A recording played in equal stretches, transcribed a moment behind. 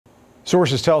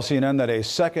Sources tell CNN that a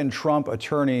second Trump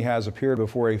attorney has appeared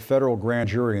before a federal grand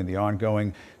jury in the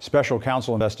ongoing special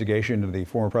counsel investigation into the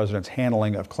former president's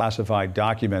handling of classified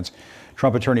documents.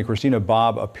 Trump attorney Christina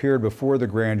Bobb appeared before the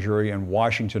grand jury in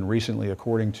Washington recently,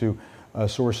 according to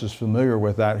sources familiar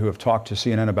with that who have talked to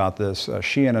CNN about this.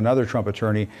 She and another Trump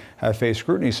attorney have faced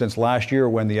scrutiny since last year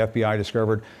when the FBI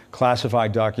discovered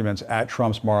classified documents at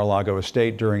Trump's Mar-a-Lago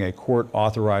estate during a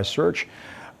court-authorized search.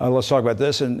 Let's talk about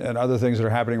this and other things that are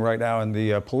happening right now in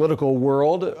the political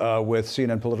world with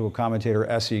CNN political commentator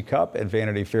Cupp and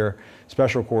Vanity Fair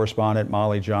special correspondent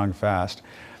Molly Jong-Fast.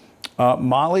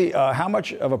 Molly, how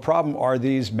much of a problem are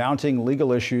these mounting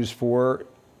legal issues for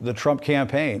the Trump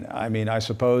campaign? I mean, I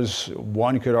suppose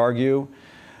one could argue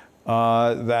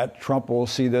that Trump will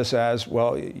see this as,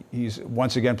 well, he's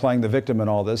once again playing the victim in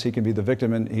all this. He can be the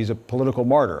victim and he's a political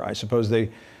martyr. I suppose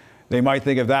they might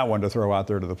think of that one to throw out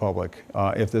there to the public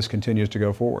if this continues to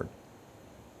go forward.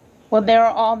 Well, there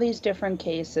are all these different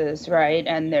cases, right?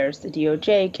 And there's the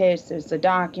DOJ case, there's the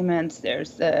documents,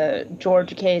 there's the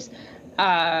Georgia case.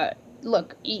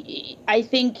 Look, I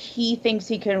think he thinks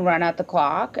he can run out the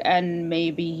clock, and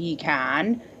maybe he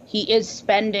can. He is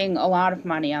spending a lot of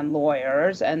money on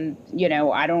lawyers, and, you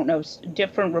know, I don't know,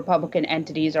 different Republican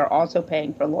entities are also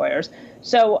paying for lawyers.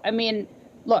 So, I mean,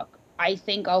 look, I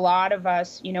think a lot of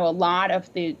us, you know, a lot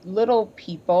of the little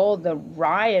people, the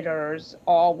rioters,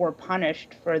 all were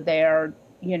punished for their,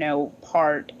 you know,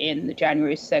 part in the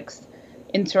January 6th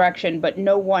insurrection, but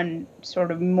no one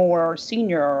sort of more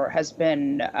senior has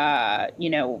been, you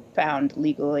know, found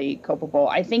legally culpable.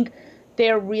 I think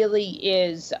there really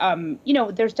is, you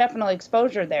know, there's definitely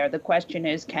exposure there. The question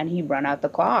is, can he run out the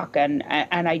clock? And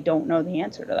I don't know the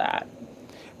answer to that.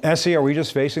 Essie, are we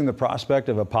just facing the prospect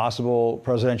of a possible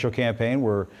presidential campaign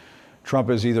where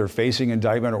Trump is either facing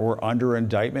indictment or under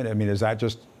indictment? I mean, is that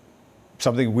just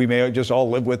something we may just all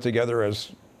live with together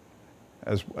as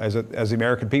the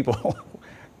American people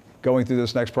going through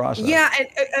this next process? Yeah,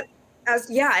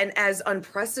 and as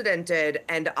unprecedented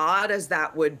and odd as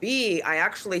that would be, I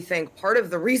actually think part of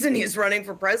the reason he's running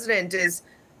for president is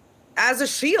as a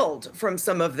shield from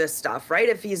some of this stuff, right?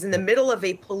 If he's in the middle of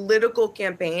a political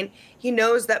campaign, he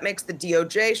knows that makes the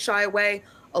DOJ shy away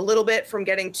a little bit from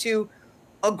getting too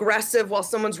aggressive while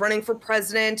someone's running for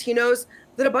president. He knows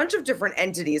that a bunch of different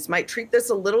entities might treat this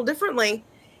a little differently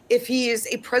if he is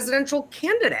a presidential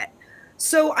candidate.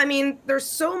 So, I mean, there's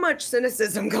so much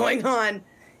cynicism going on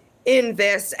in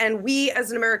this, and we as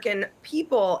an American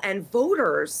people and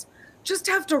voters just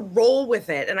have to roll with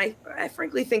it. And I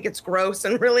frankly think it's gross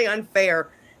and really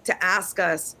unfair to ask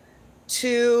us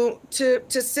to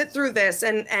sit through this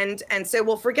and say,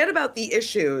 well, forget about the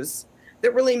issues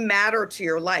that really matter to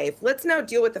your life. Let's now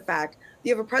deal with the fact that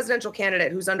you have a presidential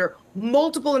candidate who's under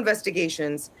multiple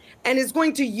investigations and is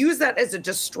going to use that as a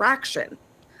distraction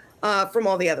from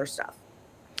all the other stuff.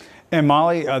 And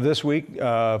Molly, this week,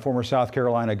 former South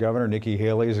Carolina Governor Nikki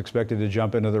Haley is expected to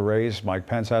jump into the race. Mike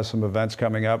Pence has some events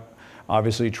coming up.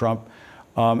 Obviously, Trump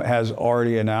has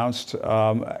already announced.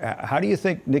 How do you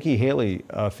think Nikki Haley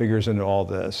figures into all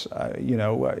this? You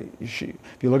know, if you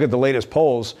look at the latest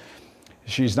polls,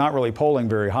 she's not really polling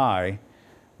very high.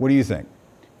 What do you think?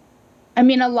 I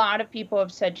mean, a lot of people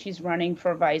have said she's running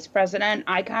for vice president.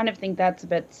 I kind of think that's a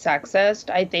bit sexist.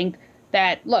 I think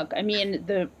that, look, I mean,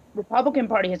 the Republican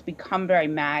Party has become very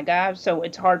MAGA, so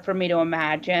it's hard for me to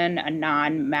imagine a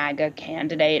non-MAGA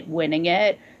candidate winning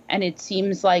it. And it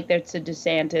seems like there's a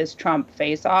DeSantis-Trump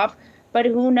face-off. But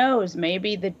who knows?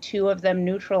 Maybe the two of them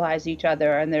neutralize each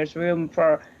other and there's room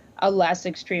for a less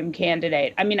extreme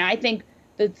candidate. I mean, I think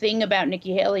the thing about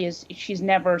Nikki Haley is she's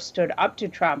never stood up to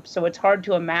Trump. So it's hard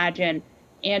to imagine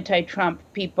anti-Trump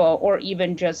people or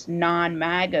even just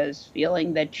non-MAGAs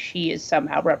feeling that she is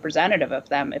somehow representative of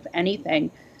them. If anything,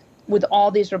 with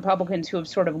all these Republicans who have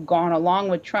sort of gone along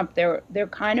with Trump, they're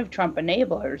kind of Trump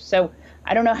enablers. So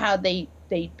I don't know how they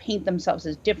paint themselves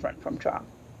as different from Trump.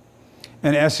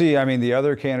 And Essie, I mean, the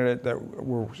other candidate that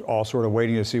we're all sort of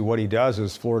waiting to see what he does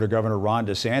is Florida Governor Ron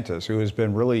DeSantis, who has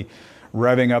been really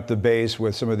revving up the base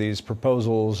with some of these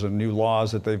proposals and new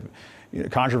laws that they've, you know,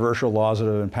 controversial laws that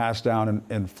have been passed down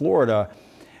in Florida.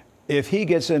 If he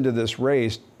gets into this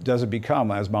race, does it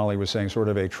become, as Molly was saying, sort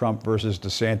of a Trump versus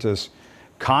DeSantis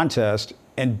contest?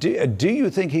 And do you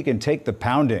think he can take the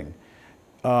pounding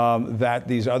that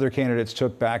these other candidates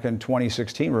took back in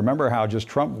 2016? Remember how just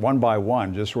Trump, one by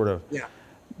one, just sort of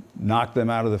knocked them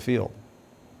out of the field?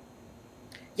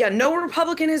 Yeah, no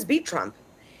Republican has beat Trump.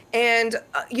 And,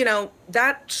 you know,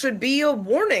 that should be a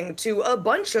warning to a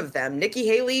bunch of them, Nikki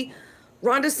Haley,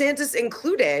 Ron DeSantis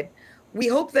included. We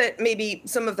hope that maybe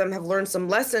some of them have learned some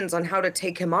lessons on how to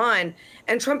take him on.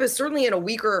 And Trump is certainly in a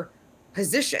weaker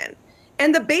position.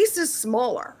 And the base is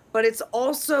smaller, but it's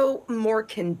also more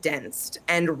condensed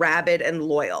and rabid and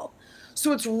loyal.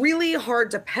 So it's really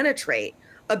hard to penetrate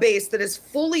a base that is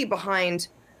fully behind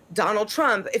Donald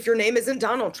Trump if your name isn't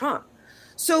Donald Trump.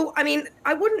 So, I mean,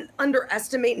 I wouldn't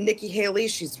underestimate Nikki Haley.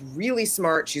 She's really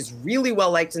smart. She's really well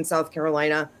liked in South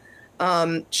Carolina.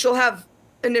 She'll have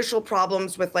initial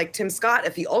problems with like Tim Scott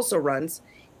if he also runs,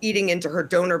 eating into her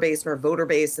donor base and her voter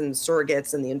base and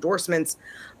surrogates and the endorsements.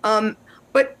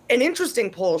 But an interesting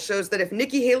poll shows that if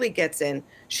Nikki Haley gets in,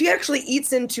 she actually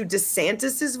eats into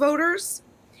DeSantis's voters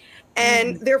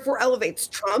and therefore elevates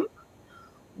Trump,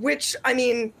 which, I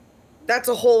mean, that's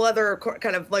a whole other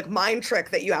kind of like mind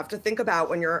trick that you have to think about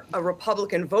when you're a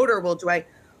Republican voter. Well, do I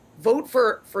vote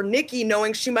for Nikki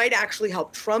knowing she might actually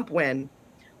help Trump win,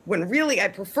 when really I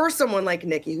prefer someone like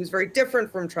Nikki who's very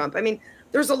different from Trump? I mean,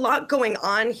 there's a lot going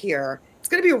on here. It's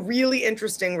going to be a really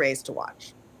interesting race to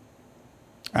watch.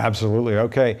 Absolutely.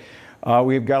 Okay.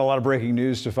 We've got a lot of breaking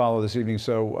news to follow this evening,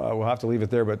 so we'll have to leave it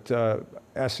there. But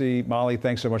Essie, Molly,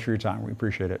 thanks so much for your time. We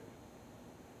appreciate it.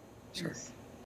 Sure.